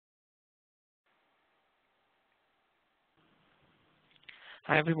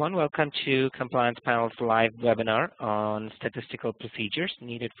Hi, everyone. Welcome to Compliance Panel's live webinar on statistical procedures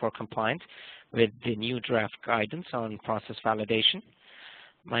needed for compliance with the new draft guidance on process validation.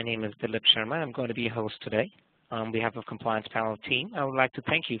 My name is Dilip Sharma. I'm going to be your host today. On behalf of Compliance Panel team, I would like to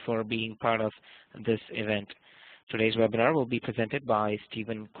thank you for being part of this event. Today's webinar will be presented by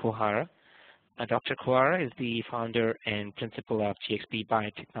Stephen Kuhara. Dr. Kuhara is the founder and principal of GXP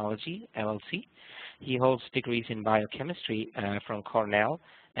Biotechnology, LLC. He holds degrees in biochemistry from Cornell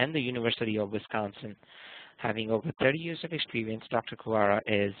and the University of Wisconsin. Having over 30 years of experience, Dr. Kuhara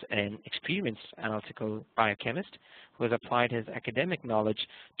is an experienced analytical biochemist who has applied his academic knowledge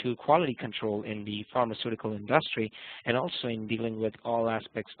to quality control in the pharmaceutical industry and also in dealing with all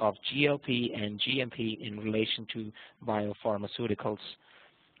aspects of GLP and GMP in relation to biopharmaceuticals.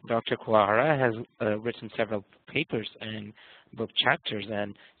 Dr. Kuhara has written several papers and book chapters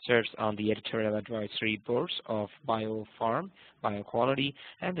and serves on the editorial advisory boards of BioPharm, BioQuality,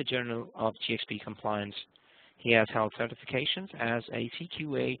 and the Journal of GXP Compliance. He has held certifications as a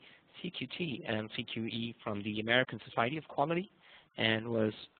CQA, CQT, and CQE from the American Society of Quality and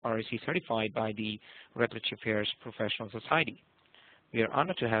was RAC certified by the Regulatory Affairs Professional Society. We are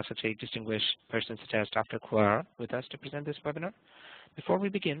honored to have such a distinguished person such as Dr. Kuhara with us to present this webinar. Before we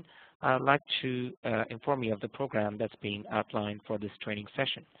begin, I'd like to inform you of the program that's being outlined for this training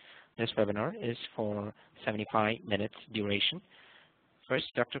session. This webinar is for 75 minutes duration. First,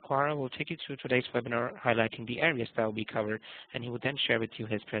 Dr. Kuhara will take you through today's webinar, highlighting the areas that will be covered, and he will then share with you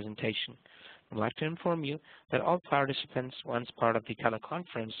his presentation. I'd like to inform you that all participants, once part of the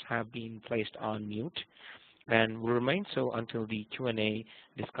teleconference, have been placed on mute and will remain so until the Q&A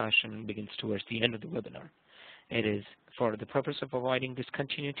discussion begins towards the end of the webinar. It is for the purpose of avoiding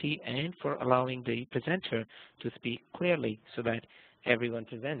discontinuity and for allowing the presenter to speak clearly so that everyone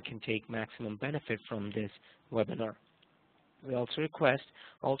present can take maximum benefit from this webinar. We also request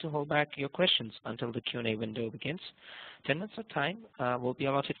all to hold back your questions until the Q&A window begins. 10 minutes of time will be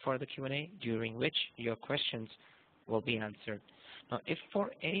allotted for the Q&A, during which your questions will be answered. Now, if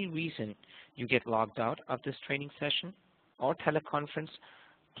for any reason you get logged out of this training session or teleconference,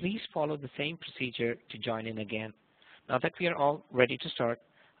 please follow the same procedure to join in again. Now that we are all ready to start,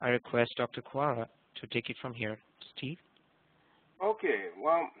 I request Dr. Kuhara to take it from here. Steve? Okay,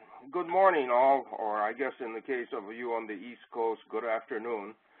 well, good morning all, or I guess in the case of you on the East Coast, good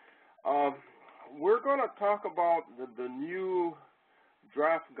afternoon. We're going to talk about the new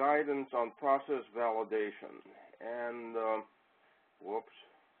draft guidance on process validation. And, whoops.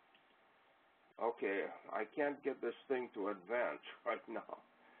 Okay, I can't get this thing to advance right now.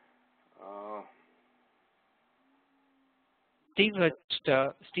 Steve, this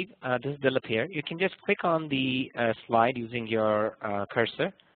is Dilip here. You can just click on the slide using your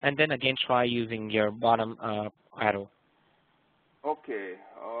cursor, and then again try using your bottom arrow. Okay.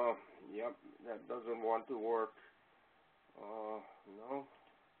 Yep, that doesn't want to work. No.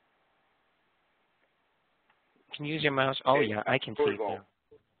 Can you use your mouse? Oh, yeah, I can see it now.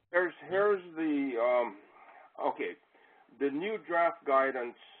 Here's the, okay, the new draft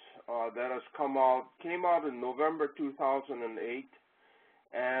guidance that has came out in November 2008,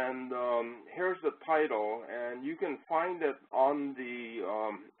 and here's the title, and you can find it on the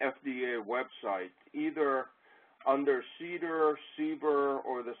FDA website, either under CDER, CBER,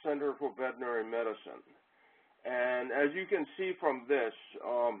 or the Center for Veterinary Medicine. And as you can see from this,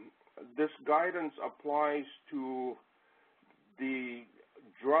 this guidance applies to the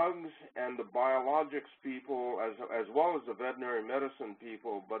drugs and the biologics people as well as the veterinary medicine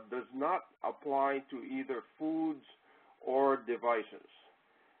people, but does not apply to either foods or devices.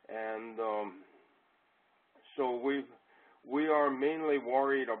 And so we are mainly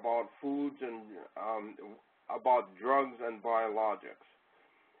worried about foods and about drugs and biologics.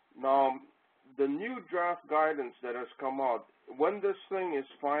 Now, the new draft guidance that has come out, when this thing is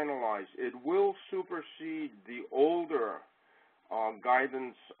finalized, it will supersede the older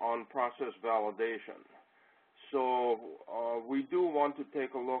guidance on process validation. So we do want to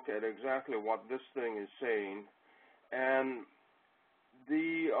take a look at exactly what this thing is saying. And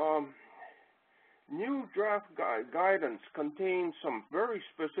the new draft guidance contains some very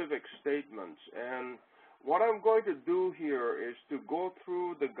specific statements. And what I'm going to do here is to go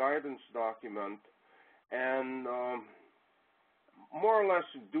through the guidance document and more or less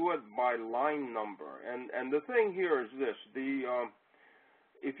do it by line number. And the thing here is this,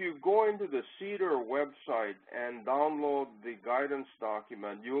 if you go into the CDER website and download the guidance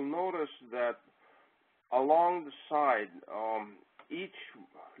document, you'll notice that along the side, each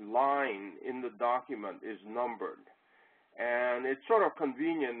line in the document is numbered. And it's sort of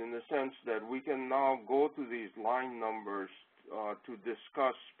convenient in the sense that we can now go to these line numbers to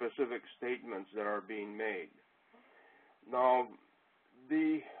discuss specific statements that are being made. Now,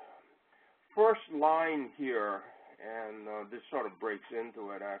 the first line here, and this sort of breaks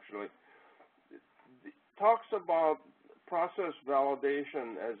into it actually, talks about process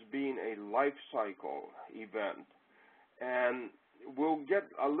validation as being a life cycle event. And we'll get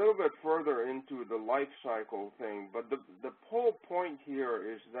a little bit further into the life cycle thing, but the whole point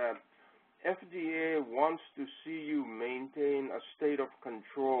here is that FDA wants to see you maintain a state of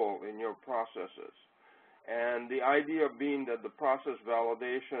control in your processes. And the idea being that the process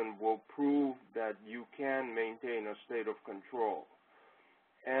validation will prove that you can maintain a state of control.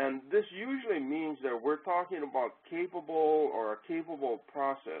 And this usually means that we're talking about capable or a capable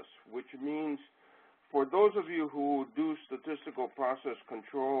process, which means for those of you who do statistical process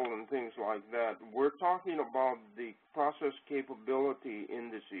control and things like that, we're talking about the process capability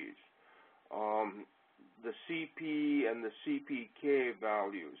indices, the CP and the CPK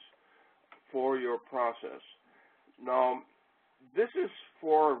values for your process. Now, this is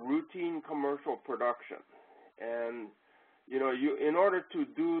for routine commercial production. And in order to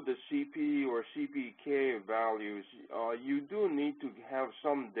do the CP or CPK values, you do need to have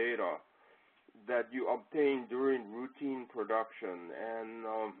some data that you obtain during routine production, and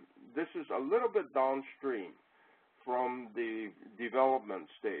this is a little bit downstream from the development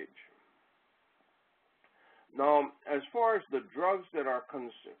stage. Now, as far as the drugs that are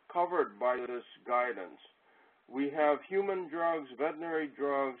covered by this guidance, we have human drugs, veterinary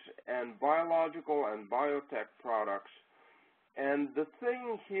drugs, and biological and biotech products. And the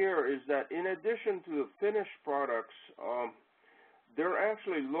thing here is that in addition to the finished products, they're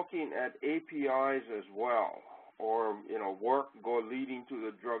actually looking at APIs as well, or work leading to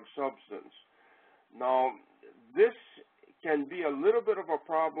the drug substance. Now, this can be a little bit of a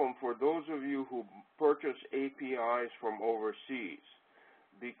problem for those of you who purchase APIs from overseas,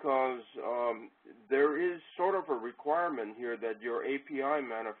 because there is sort of a requirement here that your API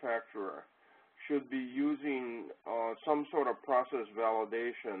manufacturer should be using some sort of process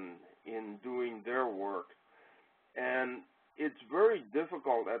validation in doing their work. And it's very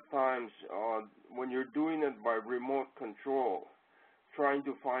difficult at times when you're doing it by remote control, trying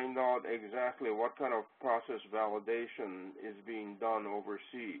to find out exactly what kind of process validation is being done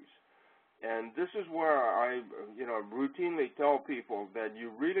overseas. And this is where I routinely tell people that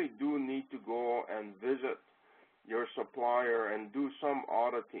you really do need to go and visit your supplier and do some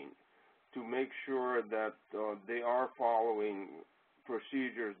auditing to make sure that they are following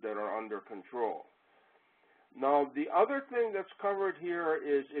procedures that are under control. Now, the other thing that's covered here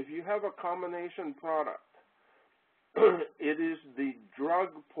is if you have a combination product, it is the drug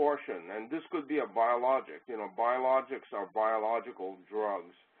portion, and this could be a biologic. Biologics are biological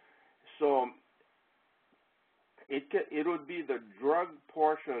drugs. So it would be the drug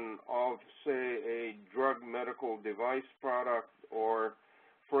portion of, say, a drug medical device product, or,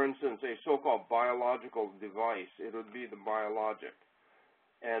 for instance, a so-called biological device. It would be the biologic.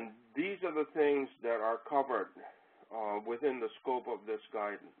 And these are the things that are covered within the scope of this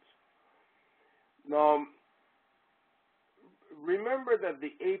guidance. Now, remember that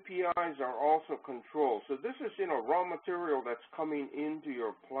the APIs are also controlled. So this is, raw material that's coming into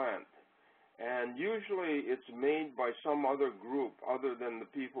your plant. And usually it's made by some other group other than the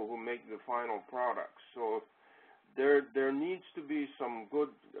people who make the final products. So there needs to be some good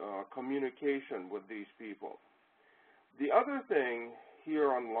communication with these people. The other thing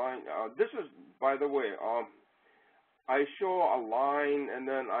here online, this is, by the way, I show a line and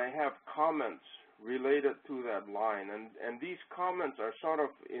then I have comments related to that line, and these comments are sort of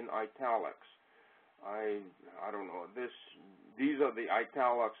in italics. I don't know, these are the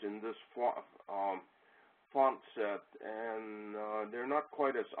italics in this font set, and they're not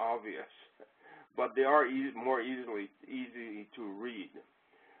quite as obvious, but they are more easy to read.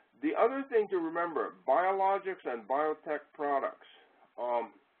 The other thing to remember, biologics and biotech products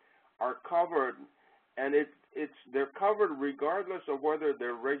are covered, and they're covered regardless of whether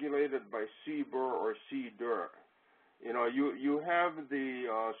they're regulated by CBER or CDER. You have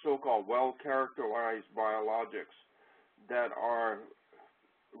the so-called well-characterized biologics that are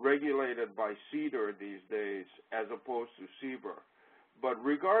regulated by CDER these days as opposed to CBER. But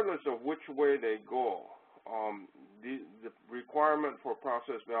regardless of which way they go, the requirement for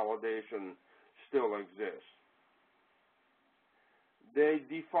process validation still exists. They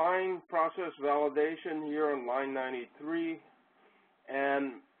define process validation here on line 93,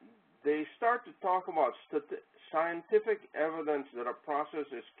 and they start to talk about scientific evidence that a process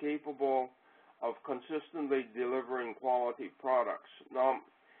is capable of consistently delivering quality products. Now,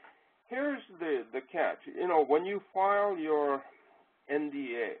 here's the catch. You know, when you file your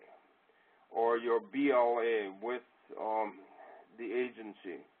NDA or your BLA with the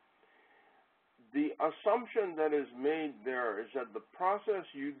agency, the assumption that is made there is that the process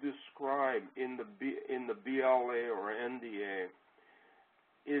you describe in the BLA or NDA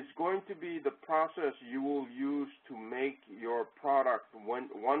is going to be the process you will use to make your product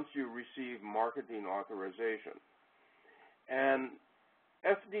once you receive marketing authorization. And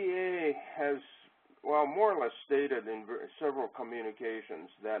FDA has, well, more or less stated in several communications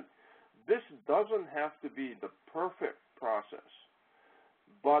that this doesn't have to be the perfect process,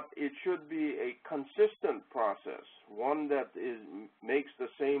 but it should be a consistent process, one that makes the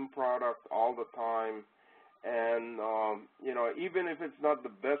same product all the time. And, you know, even if it's not the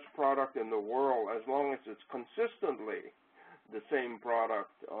best product in the world, as long as it's consistently the same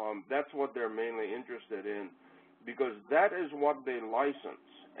product, that's what they're mainly interested in, because that is what they license.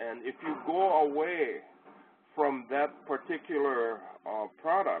 And if you go away from that particular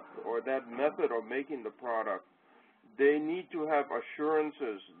product or that method of making the product, they need to have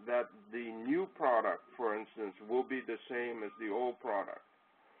assurances that the new product, for instance, will be the same as the old product.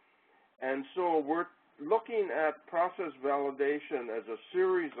 And so we're looking at process validation as a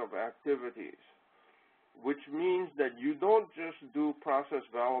series of activities, which means that you don't just do process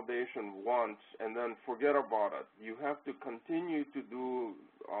validation once and then forget about it. You have to continue to do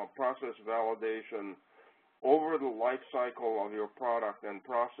process validation over the life cycle of your product and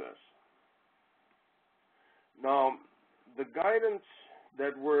process. Now, the guidance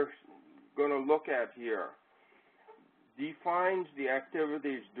that we're going to look at here defines the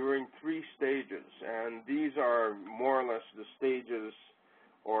activities during 3 stages, and these are more or less the stages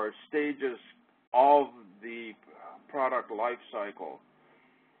of the product life cycle.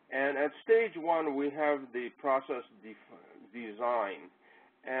 And at stage 1, we have the process design,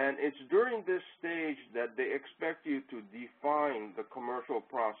 and it's during this stage that they expect you to define the commercial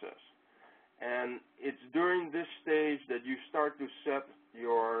process. And it's during this stage that you start to set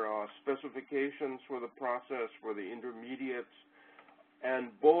your specifications for the process, for the intermediates, and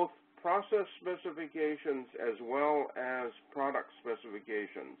both process specifications as well as product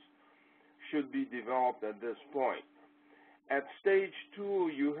specifications should be developed at this point. At stage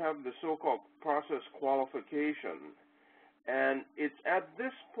 2, you have the so-called process qualification, and it's at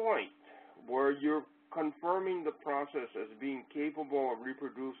this point where you're confirming the process as being capable of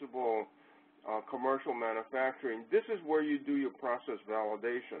reproducible commercial manufacturing. This is where you do your process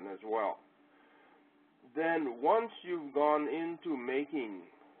validation as well. Then once you've gone into making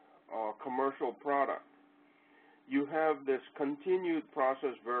a commercial product, you have this continued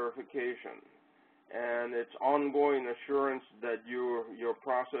process verification, and it's ongoing assurance that your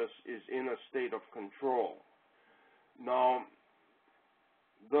process is in a state of control. Now,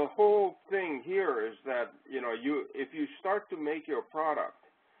 the whole thing here is that, you know, if you start to make your product,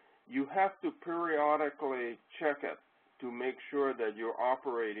 you have to periodically check it to make sure that you're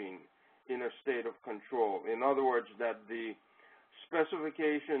operating in a state of control. In other words, that the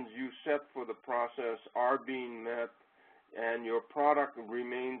specifications you set for the process are being met and your product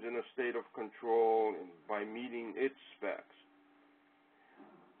remains in a state of control by meeting its specs.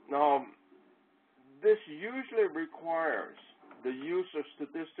 Now, this usually requires the use of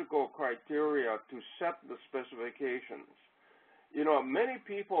statistical criteria to set the specifications. You know, many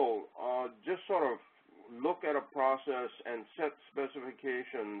people just sort of look at a process and set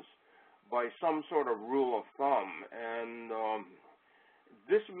specifications by some sort of rule of thumb, and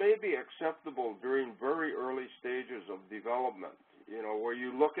this may be acceptable during very early stages of development, you know, where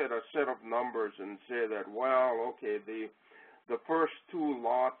you look at a set of numbers and say that, well, okay, the first 2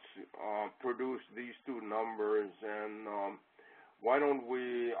 lots produce these 2 numbers, and why don't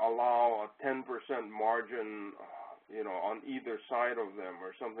we allow a 10% margin, you know, on either side of them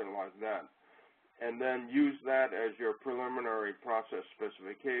or something like that, and then use that as your preliminary process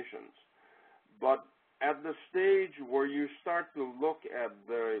specifications. But at the stage where you start to look at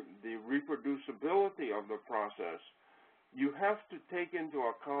the reproducibility of the process, you have to take into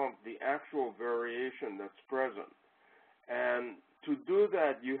account the actual variation that's present. And to do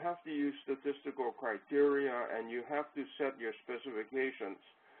that, you have to use statistical criteria, and you have to set your specifications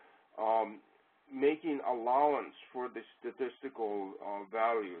making allowance for the statistical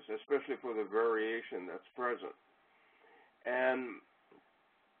values, especially for the variation that's present. And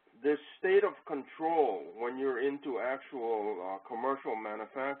this state of control, when you're into actual commercial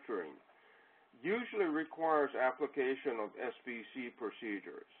manufacturing, usually requires application of SPC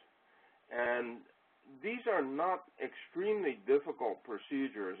procedures. And these are not extremely difficult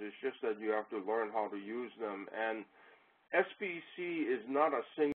procedures. It's just that you have to learn how to use them. And SPC is not a single